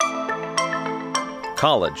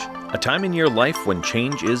College, a time in your life when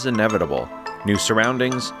change is inevitable. New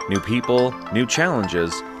surroundings, new people, new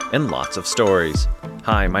challenges, and lots of stories.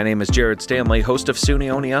 Hi, my name is Jared Stanley, host of SUNY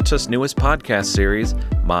Oneonta's newest podcast series,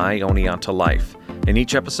 My Oneonta Life. In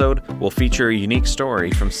each episode, we'll feature a unique story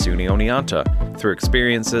from SUNY Oneonta through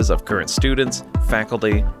experiences of current students,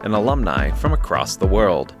 faculty, and alumni from across the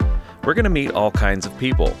world. We're going to meet all kinds of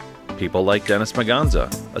people. People like Dennis Maganza,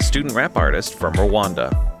 a student rap artist from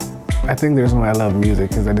Rwanda. I think the reason why I love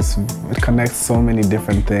music is that it connects so many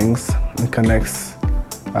different things. It connects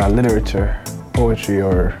literature, poetry,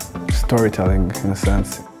 or storytelling in a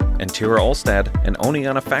sense. And Tira Olstad, an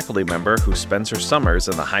Oneonta faculty member who spends her summers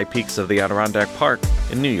in the high peaks of the Adirondack Park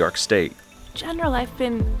in New York State. In general, I've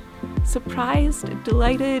been surprised,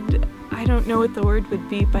 delighted, I don't know what the word would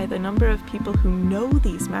be, by the number of people who know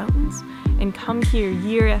these mountains and come here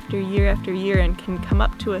year after year after year and can come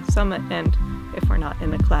up to a summit and, if we're not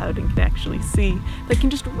in a cloud and can actually see, they can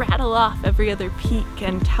just rattle off every other peak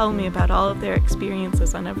and tell me about all of their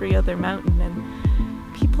experiences on every other mountain.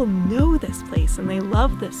 And people know this place and they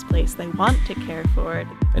love this place. They want to care for it.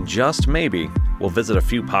 And just maybe, we'll visit a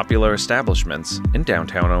few popular establishments in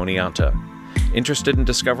downtown Oneonta. Interested in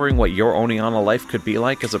discovering what your Oneonta life could be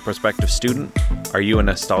like as a prospective student? Are you a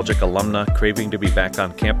nostalgic alumna craving to be back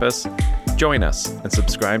on campus? Join us and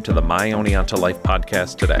subscribe to the My Oneonta Life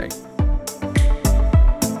podcast today.